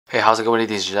Hey, how's it going,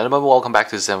 ladies and gentlemen? Welcome back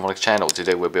to the Zethythonix channel.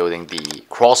 Today we're building the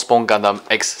Crossbone Gundam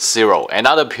X0,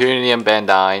 another premium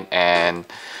Bandai, and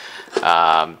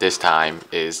this time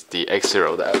is the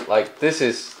X0. That this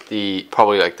is the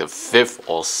probably like the 5th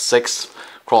or 6th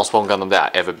Crossbone Gundam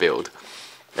that I ever built.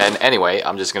 And anyway,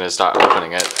 I'm just gonna start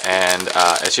opening it, and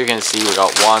as you can see, we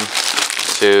got 1,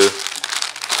 2,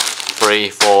 3,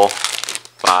 4,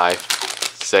 5,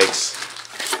 6.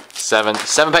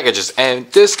 Seven packages, and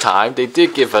this time they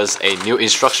did give us a new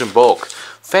instruction book.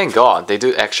 Thank God they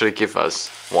did actually give us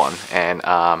one, and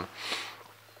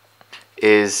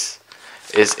is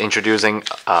introducing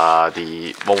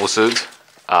the mobile suit.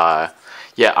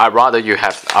 Yeah, I'd rather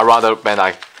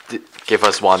Bandai give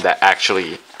us one that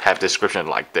actually have description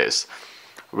like this.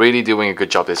 Really doing a good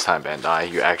job this time,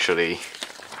 Bandai. You actually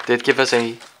did give us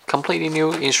a completely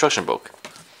new instruction book.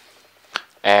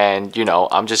 And you know,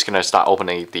 I'm just gonna start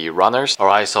opening the runners.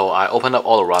 Alright, so I opened up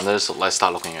all the runners, so let's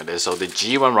start looking at this. So the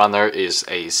G1 runner is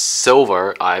a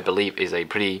silver, I believe is a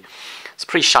pretty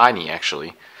shiny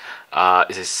actually.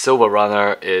 It's a silver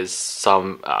runner, is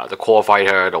some the core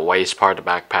fighter, the waist part, the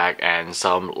backpack, and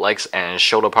some legs and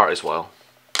shoulder part as well.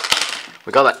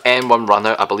 We got an N1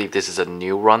 runner, I believe this is a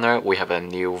new runner. We have a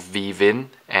new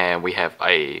V-Vin, and we have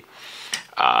a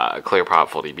clear part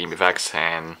for the beam effects,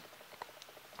 and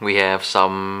we have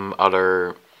some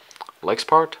other legs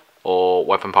part or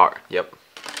weapon part. Yep.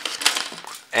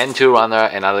 N2 runner,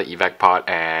 another evac part,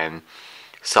 and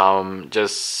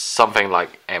something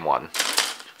like M1.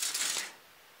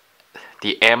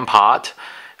 The M part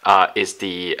is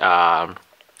the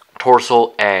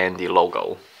torso and the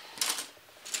logo.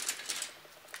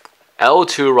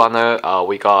 L2 runner,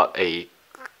 we got a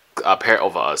pair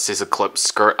of scissor clip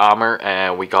skirt armor,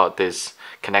 and we got this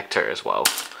connector as well.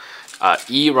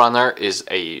 E runner is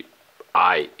a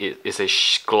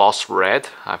gloss red,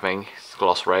 I think.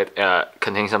 Gloss red.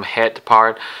 Contains some head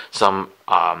part, some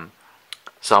arms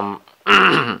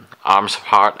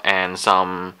part, and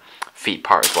some feet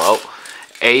part as well.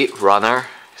 A runner,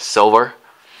 silver.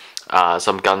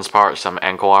 Some guns part, some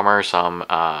ankle armor, some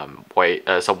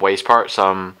waist part,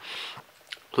 some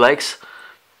legs,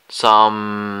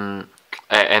 and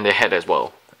the head as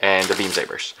well, and the beam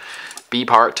sabers. B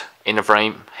part, inner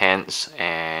frame, hands,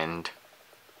 and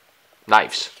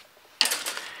knives.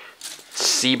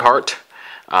 C part,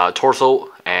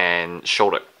 torso and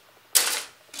shoulder.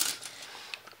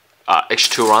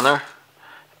 H2 runner,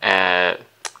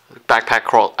 backpack,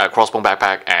 crossbone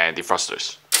backpack, and the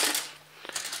thrusters.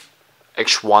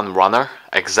 H1 runner,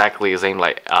 exactly the same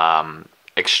like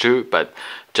H2, but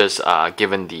just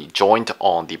given the joint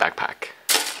on the backpack.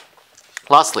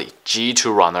 Lastly,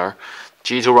 G2 runner.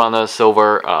 G2 runner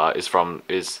silver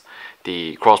is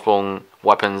the crossbone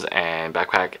weapons and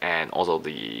backpack, and also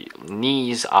the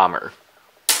knees armor.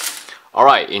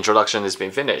 Alright, introduction has been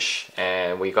finished,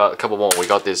 and we got a couple more. We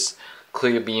got this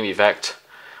clear beam effect,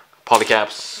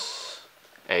 polycaps,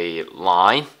 a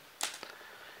line,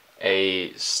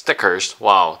 a stickers.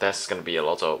 Wow, that's gonna be a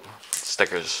lot of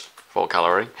stickers for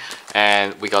coloring.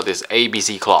 And we got this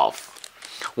ABC cloth,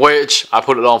 which I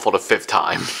put it on for the 5th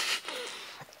time.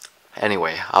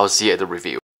 Anyway, I'll see you at the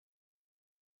review.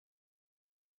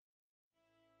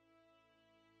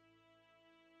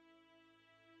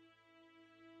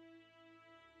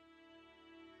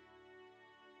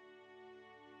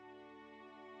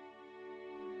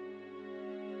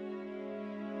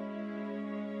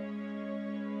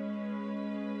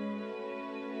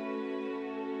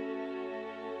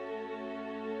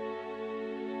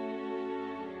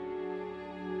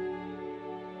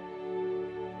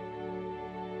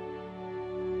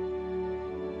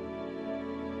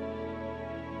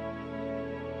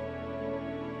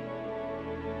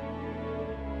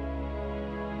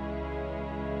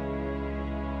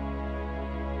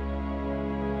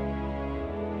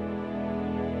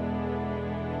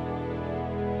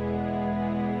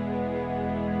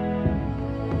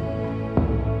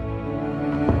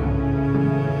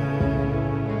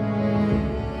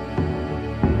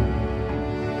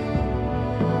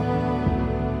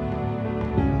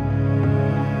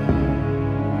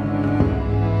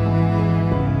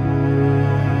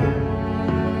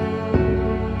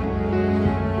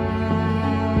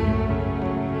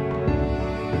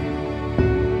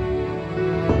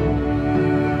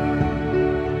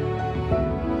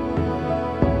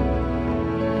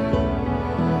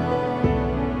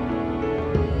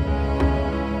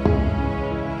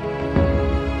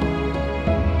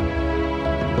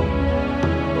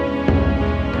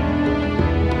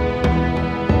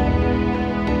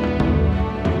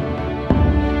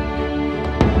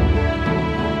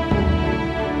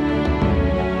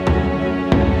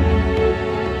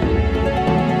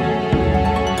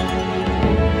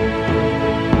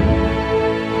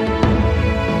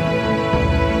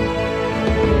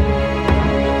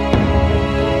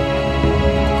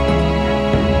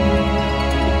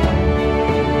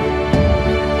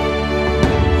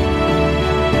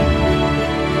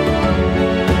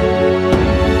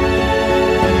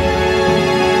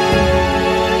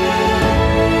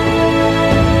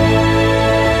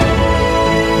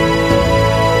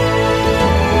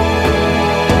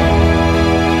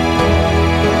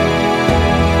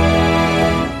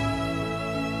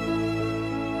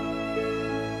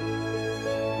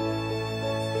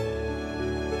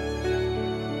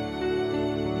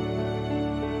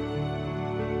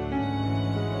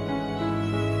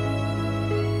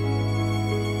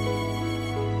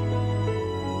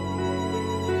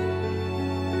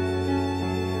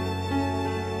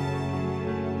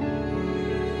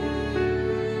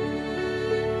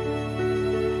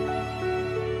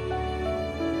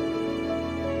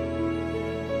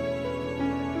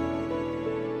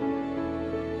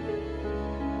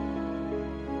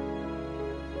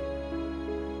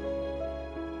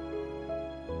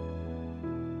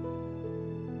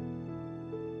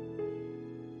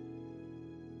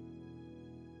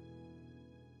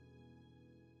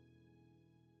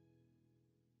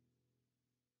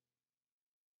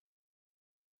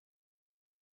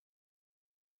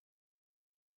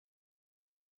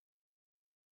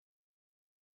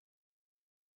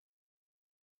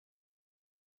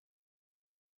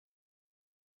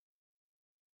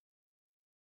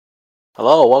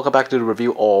 Hello, welcome back to the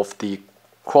review of the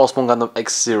Crossbone Gundam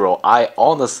X0. I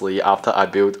honestly, after I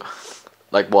built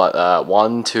like what,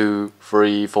 1, 2,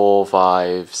 3, 4,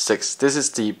 5, 6. This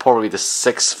is probably the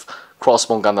 6th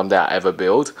Crossbone Gundam that I ever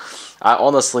built. I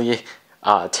honestly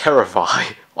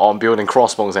terrified on building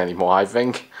crossbones anymore. I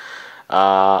think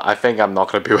I'm not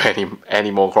gonna build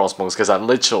any more crossbones because I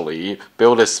literally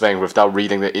built this thing without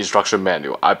reading the instruction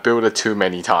manual. I built it too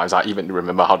many times. I even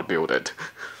remember how to build it,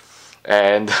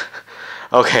 and.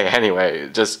 Okay, anyway,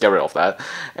 just get rid of that.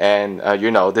 And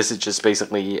this is just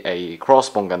basically a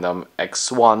Crossbone Gundam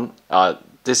X1.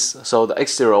 So the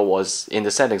X0 was in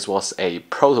the settings was a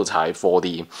prototype for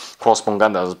the Crossbone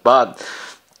Gundams, but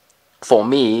for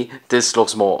me, this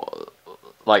looks more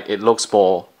like it looks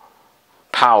more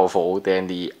powerful than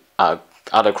the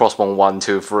other Crossbone 1,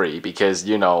 2, 3 because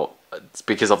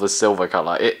because of the silver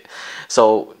color.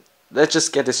 So let's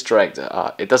just get this straight.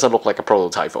 It doesn't look like a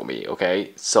prototype for me,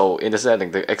 okay? So in the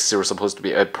setting, the X0 is supposed to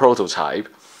be a prototype,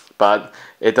 but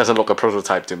it doesn't look a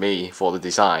prototype to me for the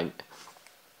design.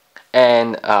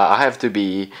 And I have to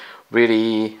be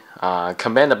really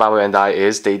commend about Bandai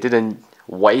is they didn't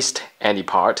waste any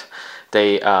part.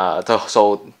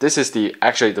 So this is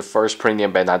actually the first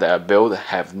premium Bandai that I built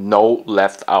have no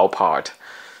left out part,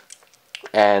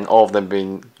 and all of them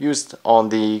being used on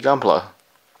the Gunpla.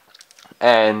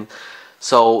 And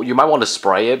so you might want to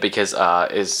spray it because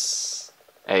it's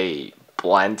a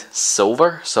blend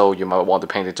silver, so you might want to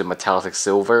paint it to metallic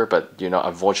silver, but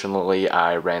unfortunately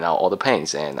I ran out all the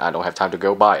paints and I don't have time to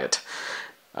go buy it.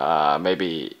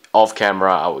 Maybe off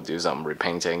camera I will do some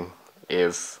repainting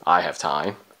if I have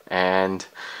time. And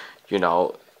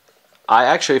I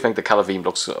actually think the color theme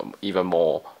looks even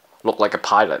more like a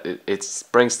pilot. It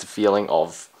brings the feeling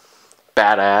of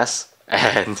badass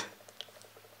and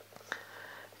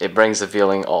it brings a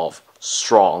feeling of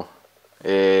strong.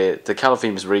 The color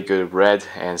theme is really good, red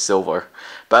and silver.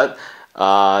 But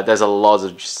there's a lot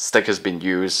of stickers being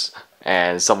used,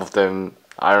 and some of them,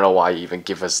 I don't know why you even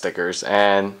give us stickers.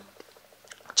 And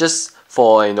just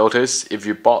for a notice, if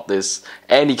you bought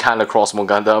any kind of Crossbone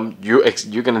Gundam,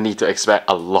 you're gonna need to expect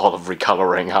a lot of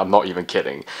recoloring. I'm not even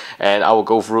kidding. And I will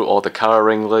go through all the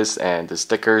coloring lists and the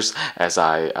stickers as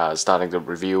I starting to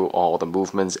review all the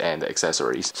movements and the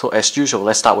accessories. So as usual,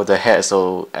 let's start with the head.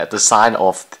 So at the side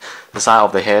of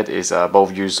the head is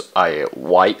both use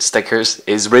white stickers.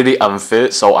 It's really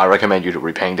unfit, so I recommend you to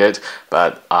repaint it.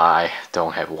 But I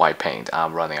don't have white paint.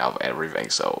 I'm running out of everything,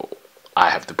 so I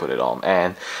have to put it on.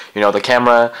 And the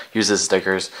camera uses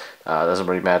stickers, doesn't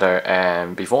really matter.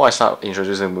 And before I start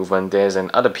introducing movement, there's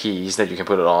another piece that you can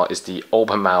put it on. Is the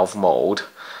open mouth mode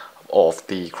of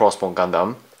the Crossbone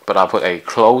Gundam, but I'll put a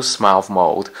closed mouth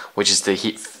mode, which is the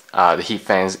heat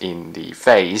fans in the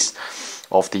face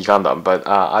of the Gundam. But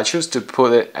I choose to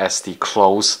put it as the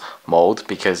closed mode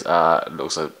because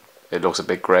it looks a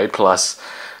bit gray. Plus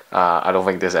I don't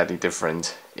think there's any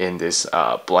different in this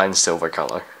blend silver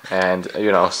color. And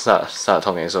start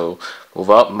talking. So move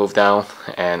up, move down,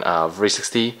 and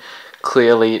 360,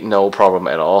 clearly no problem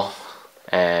at all.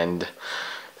 And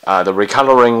the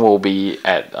recoloring will be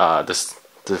at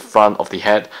the front of the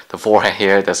head, the forehead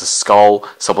here. There's a skull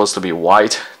supposed to be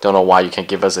white. Don't know why you can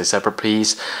give us a separate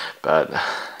piece, but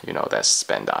that's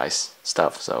Bandai's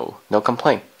stuff, so no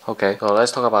complaint. Okay, so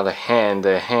let's talk about the hand.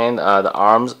 The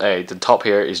arms, the top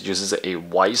here uses a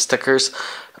white stickers.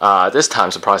 This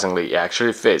time, surprisingly, it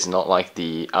actually fits, not like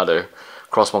the other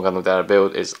Crossbone Gundam that I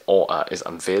built is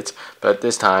unfit. But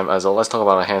this time, so let's talk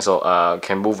about the hand. So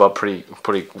can move up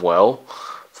pretty well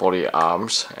for the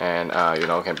arms, and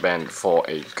can bend for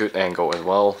a good angle as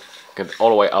well. Can all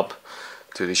the way up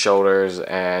to the shoulders,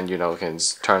 and can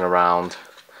turn around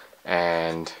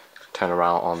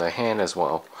on the hand as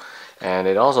well. And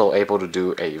it also able to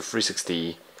do a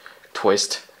 360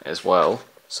 twist as well.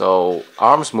 So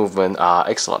arms movement are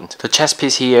excellent. The chest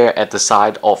piece here at the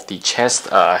side of the chest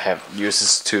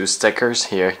uses 2 stickers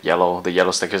here, the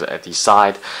yellow stickers at the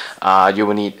side. You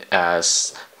will need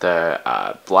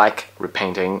the black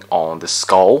repainting on the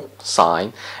skull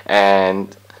sign,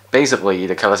 and basically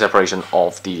the color separation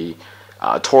of the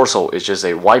torso is just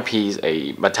a white piece,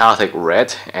 a metallic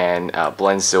red, and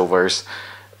blend silvers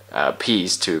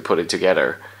piece to put it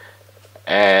together.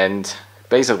 And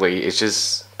basically it's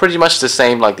just pretty much the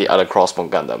same like the other Crossbone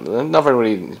Gundam.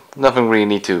 Nothing really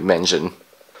need to mention.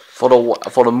 For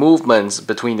the movements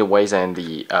between the waist and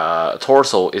the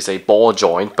torso is a ball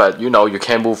joint, but you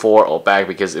can move forward or back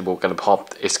because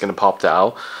it's gonna pop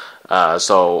down.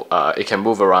 So it can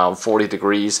move around 40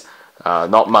 degrees,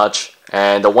 not much.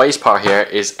 And the waist part here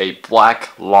is a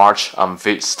black large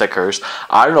unfit stickers.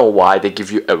 I don't know why they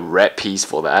give you a red piece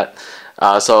for that.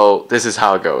 So this is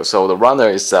how it goes. So the runner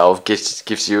itself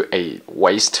gives you a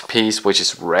waist piece which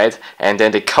is red, and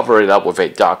then they cover it up with a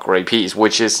dark gray piece,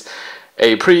 which is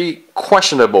a pretty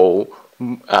questionable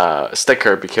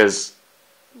sticker, because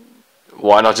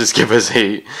why not just give us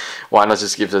a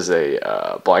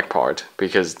black part,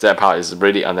 because that part is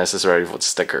really unnecessary for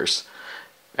stickers.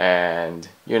 And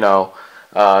you know,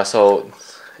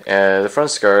 the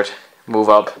front skirt move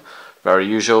up, very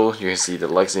usual. You can see the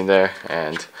legs in there,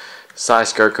 and side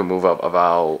skirt could move up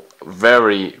about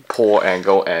very poor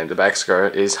angle, and the back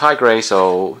skirt is high grade,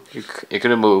 so you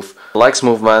couldn't move. Legs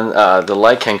movement, the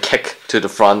leg can kick to the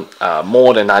front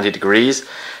more than 90 degrees,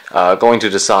 going to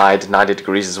the side 90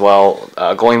 degrees as well,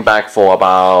 going back for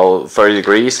about 30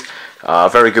 degrees.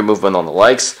 Very good movement on the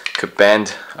legs. Could bend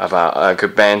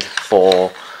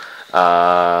for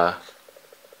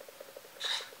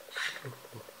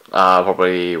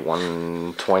probably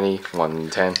 120,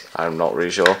 110, I'm not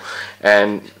really sure.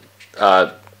 And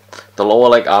the lower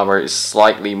leg armor is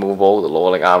slightly movable.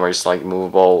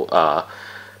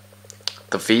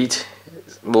 The feet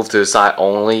move to the side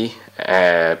only,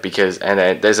 because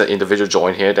then there's an individual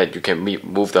joint here that you can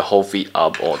move the whole feet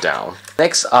up or down.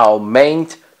 Next, our main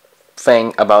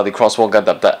thing about the Crossbone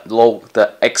Gundam,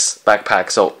 the X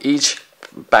backpack. So each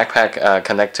backpack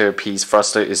connector piece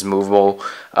thruster is movable.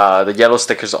 The yellow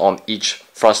stickers on each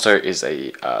thruster is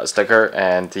a sticker,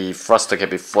 and the thruster can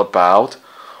be flip out,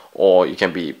 or it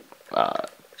can be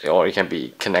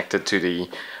connected to the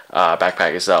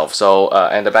backpack itself. So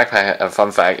and the backpack,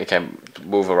 fun fact, it can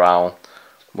move around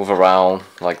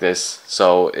like this.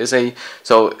 So it's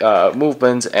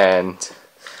movement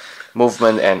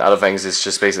and other things is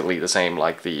just basically the same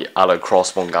like the other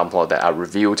Crossbone Gunpla that I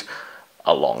reviewed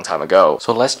a long time ago.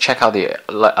 So let's check out the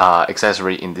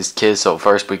accessory in this kit. So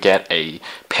first we get a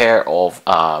pair of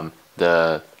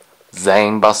the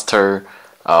Zane Buster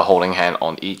holding hand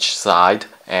on each side,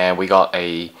 and we got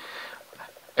a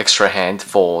extra hand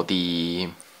for the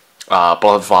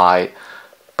butterfly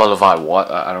what?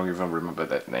 I don't even remember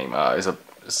that name. It's a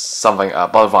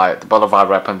butterfly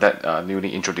weapon that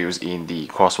newly introduced in the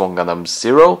Crossbone Gundam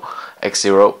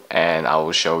X0, and I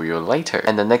will show you later.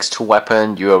 And the next two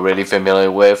weapons you are really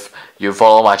familiar with. You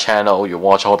follow my channel, you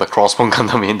watch all the Crossbone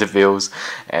Gundam interviews,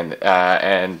 and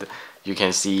you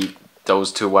can see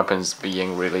those two weapons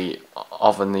being really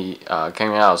often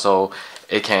coming out. So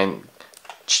it can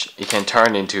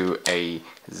turn into a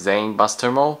Zane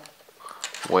Buster mode,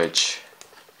 which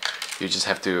you just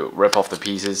have to rip off the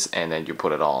pieces and then you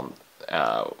put it on.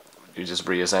 You just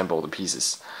reassemble the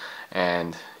pieces,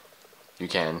 and you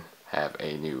can have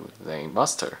a new Zane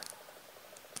Buster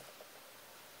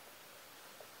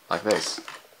like this.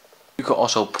 You could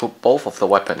also put both of the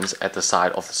weapons at the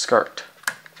side of the skirt.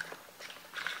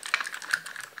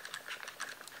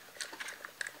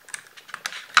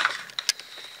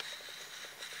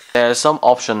 There's some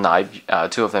option knife,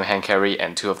 two of them hand carry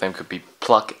and two of them could be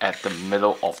plugged at the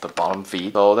middle of the bottom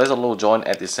feet. So there's a little joint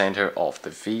at the center of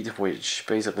the feet, which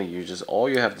basically all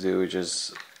you have to do is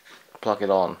just plug it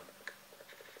on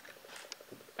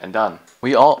and done.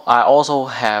 I also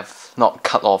have not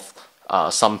cut off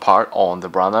some part on the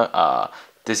runner.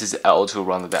 This is the L2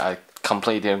 runner that I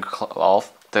completely didn't cut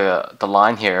off. The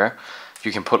line here,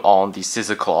 you can put on the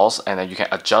scissor claws, and then you can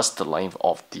adjust the length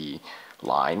of the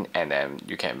line, and then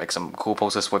you can make some cool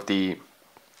poses with the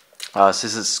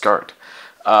scissor skirt.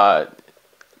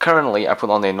 Currently I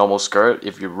put on a normal skirt.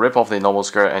 If you rip off the normal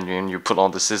skirt and then you put on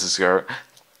the scissor skirt,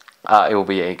 it will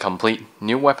be a complete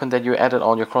new weapon that you added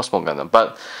on your Crossbone Gundam.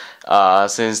 But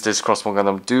since this Crossbone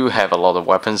Gundam do have a lot of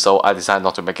weapons, so I decided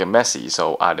not to make it messy,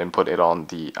 so I didn't put on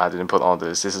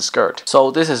the scissor skirt.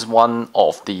 So this is one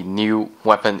of the new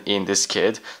weapon in this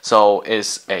kit. So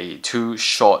it's a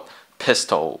two-shot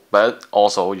pistol, but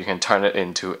also you can turn it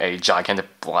into a gigantic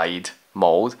blade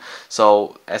mode.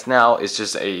 So as now it's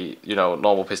just a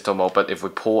normal pistol mode, but if we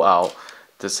pull out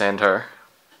the center,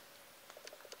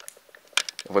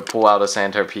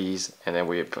 piece, and then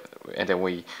if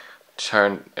we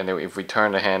turn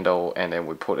the handle and then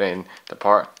we put in the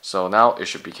part, so now it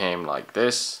should become like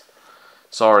this.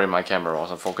 Sorry, my camera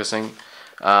wasn't focusing.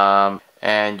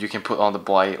 And you can put on the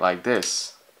blade like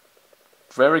this.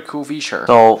 Very cool feature.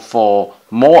 So for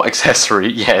more accessory,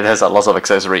 yeah, there's a lot of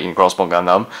accessory in Crossbone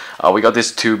Gundam. We got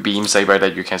this two beam saber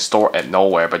that you can store at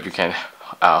nowhere, but you can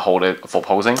hold it for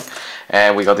posing.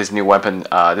 And we got this new weapon.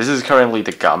 This is currently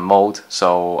the gun mode,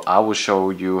 so I will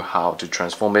show you how to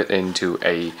transform it into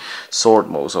a sword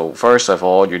mode. So first of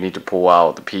all, you need to pull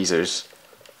out the pieces.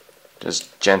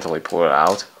 Just gently pull it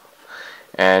out,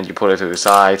 and you put it to the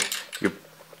side.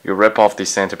 You rip off the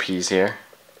center piece here.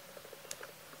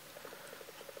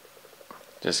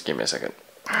 Just give me a second.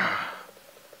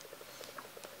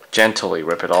 Gently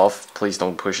rip it off. Please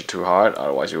don't push it too hard,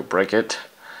 otherwise you'll break it.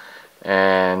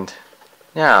 And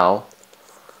now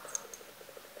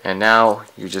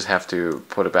you just have to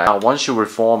put it back. Now, once you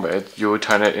reform it, you will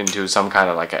turn it into some kind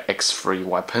of like an X3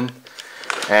 weapon,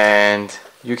 and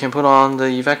you can put on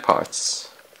the effect parts.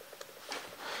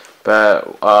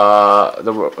 But I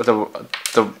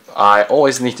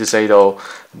always need to say though,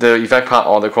 the effect part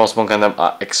on the Crossbone Gundam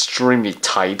are extremely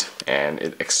tight and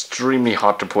it's extremely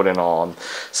hard to put it on.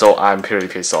 So I'm pretty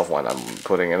pissed off when I'm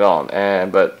putting it on.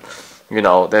 But you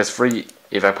know, there's 3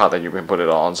 effect part that you can put it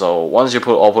on. So once you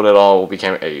put it on, it will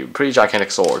become a pretty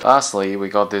gigantic sword. Lastly, we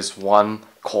got this one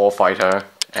core fighter,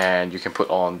 and you can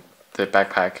put on the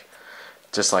backpack,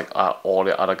 just like all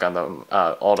the other Gundam,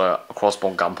 all the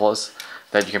Crossbone Gundams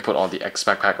that you can put on the X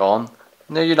backpack on.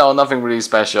 No, you know, nothing really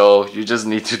special. You just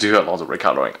need to do a lot of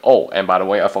recoloring. Oh, and by the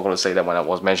way, I forgot to say that when I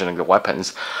was mentioning the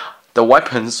weapons,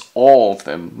 all of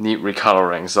them need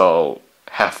recoloring. So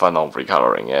have fun on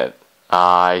recoloring it.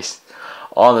 I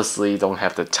honestly don't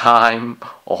have the time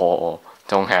or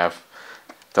don't have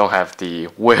the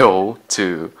will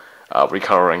to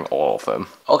recoloring all of them.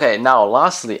 Okay, now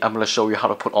lastly, I'm gonna show you how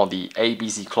to put on the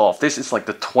ABC cloth. This is like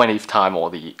the 20th time,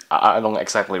 or I don't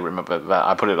exactly remember, but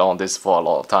I put it on this for a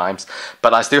lot of times,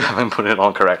 but I still haven't put it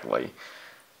on correctly.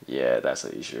 Yeah, that's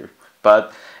the issue.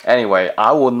 But anyway,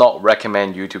 I would not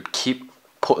recommend you to keep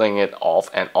putting it off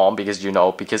and on, because you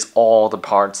know, because all the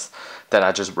parts that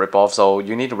I just rip off. So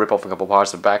you need to rip off a couple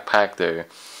parts: the backpack, the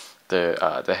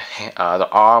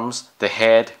arms, the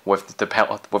head with the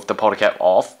powder cap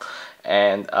off,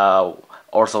 and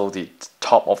also the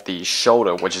top of the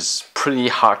shoulder, which is pretty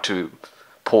hard to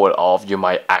pull it off. You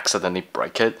might accidentally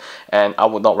break it, and I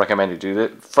would not recommend you do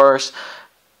it. First,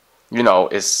 you know,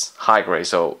 it's high grade,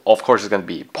 so of course it's gonna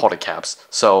be powder caps.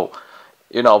 So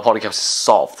you know, powder caps is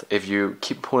soft. If you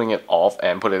keep putting it off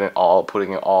and putting it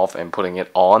off and putting it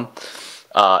on,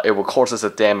 it will cause us a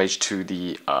damage to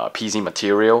the PC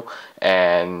material,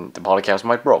 and the powder caps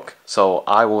might broke. So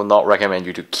I will not recommend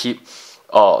you to keep.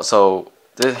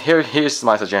 Here's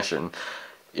my suggestion.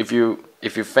 If you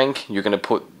think you're gonna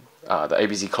put the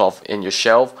ABC cloth in your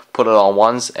shelf, put it on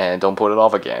once and don't put it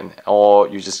off again, or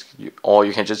you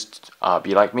can just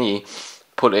be like me,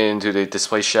 put it into the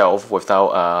display shelf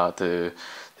without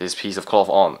this piece of cloth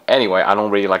on. Anyway, I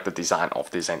don't really like the design of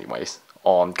this anyways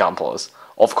on Gunpla.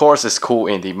 Of course, it's cool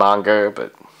in the manga,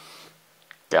 but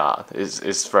God,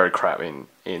 it's very crap in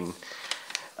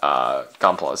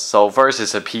Gunpla. So first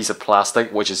is a piece of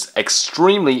plastic, which is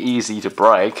extremely easy to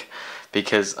break,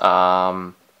 because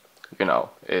you know,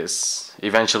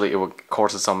 eventually it will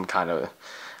cause some kind of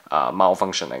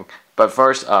malfunctioning. But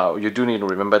first, you do need to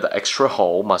remember the extra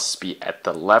hole must be at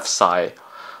the left side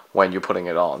when you're putting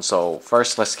it on. So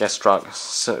first, let's get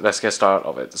started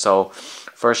of it. So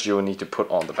first, you will need to put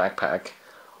on the backpack,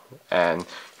 and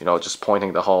you know, just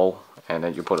pointing the hole, and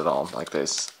then you put it on like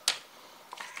this.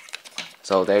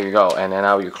 So there you go. And then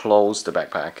now you close the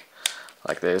backpack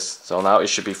like this. So now it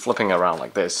should be flipping around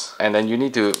like this. And then you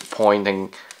need to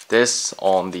pointing this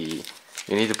on the.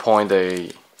 You need to point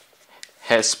the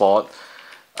head spot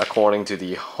according to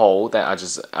the hole that I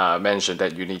just mentioned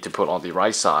that you need to put on the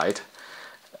right side,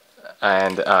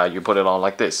 and you put it on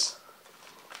like this.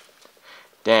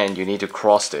 Then you need to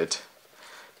cross it.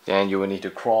 Then you will need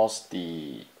to cross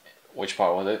the, which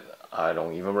part was it? I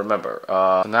don't even remember.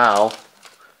 Now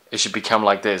it should become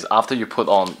like this after you put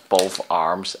on both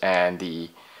arms, and the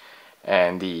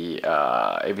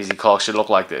ABC cloth should look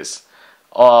like this.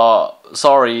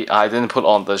 Sorry, I didn't put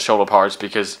on the shoulder parts,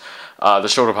 because the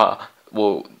shoulder part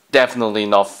will definitely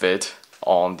not fit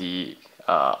on the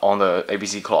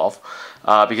ABC cloth,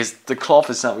 because the cloth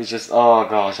itself is just, oh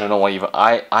gosh, I don't know what even.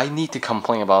 I need to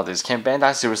complain about this. Can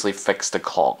Bandai seriously fix the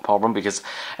cloth problem? Because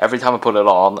every time I put it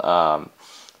on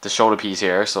the shoulder piece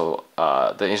here, so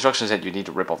the instructions said you need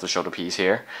to rip off the shoulder piece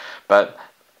here, but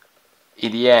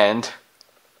in the end,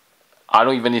 I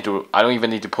don't even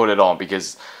need to put it on,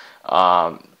 because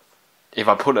if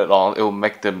I put it on, it will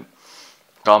make the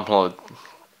Gunpla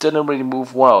didn't really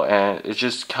move well, and it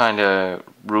just kind of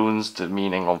ruins the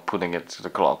meaning of putting it to the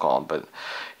clock on. But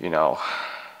you know,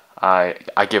 I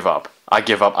give up.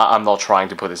 I'm not trying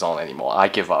to put this on anymore. I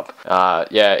give up.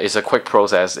 Yeah, it's a quick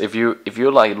process. If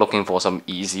you're like looking for some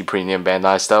easy premium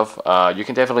Bandai stuff, you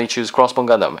can definitely choose Crossbone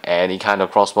Gundam. Any kind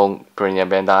of Crossbone premium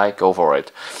Bandai, go for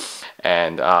it.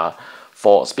 And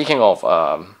for speaking of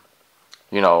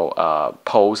you know,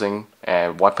 posing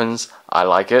and weapons, I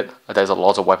like it. There's a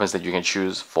lot of weapons that you can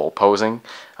choose for posing.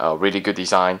 Really good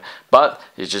design, but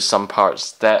it's just some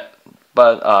parts that.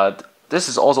 But this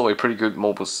is also a pretty good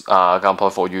mobile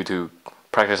Gunpla for you to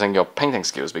practicing your painting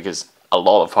skills, because a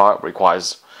lot of art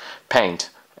requires paint.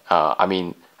 I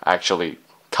mean, actually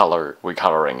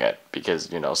recoloring it,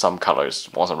 because you know some colors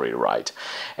wasn't really right.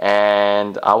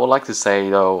 And I would like to say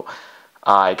though,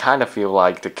 I kind of feel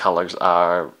like the colors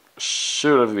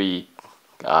should be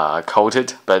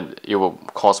coated, but it will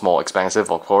cost more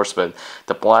expensive, of course. But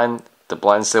the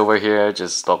blend silver here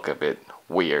just look a bit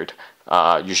weird.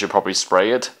 You should probably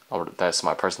spray it, or that's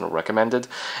my personal recommended.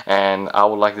 And I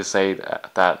would like to say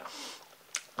that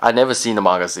I never seen the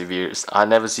manga series. I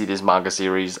never see this manga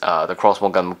series, the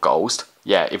Crossbone Gundam Ghost.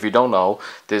 Yeah, if you don't know,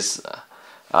 this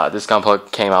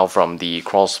gunpla came out from the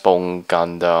Crossbone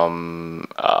Gundam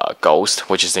Ghost,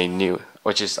 which is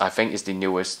I think is the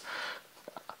newest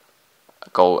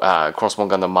Crossbone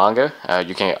Gundam manga.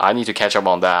 I need to catch up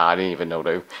on that. I didn't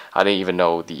even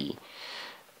know the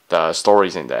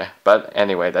stories in there. But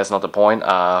anyway, that's not the point.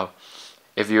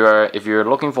 If you're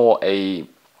looking for a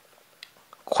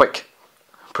quick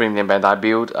premium Bandai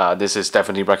build, this is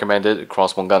definitely recommended.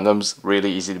 Crossbone Gundams,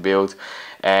 really easy to build,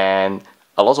 and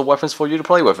a lot of weapons for you to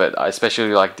play with it. I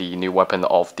especially like the new weapon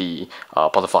of the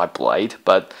butterfly blade,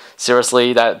 but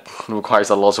seriously, that requires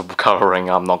a lot of coloring.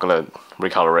 I'm not gonna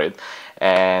recolor it.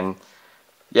 And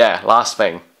yeah, last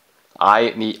thing,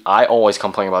 I always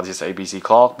complain about this ABC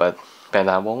clock, but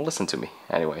Bandai won't listen to me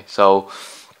anyway. So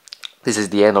this is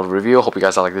the end of the review. Hope you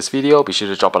guys like this video. Be sure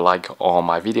to drop a like on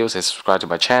my videos and subscribe to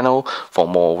my channel for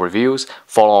more reviews.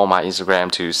 Follow my Instagram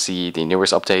to see the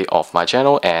newest update of my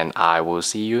channel, and I will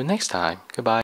see you next time. Goodbye.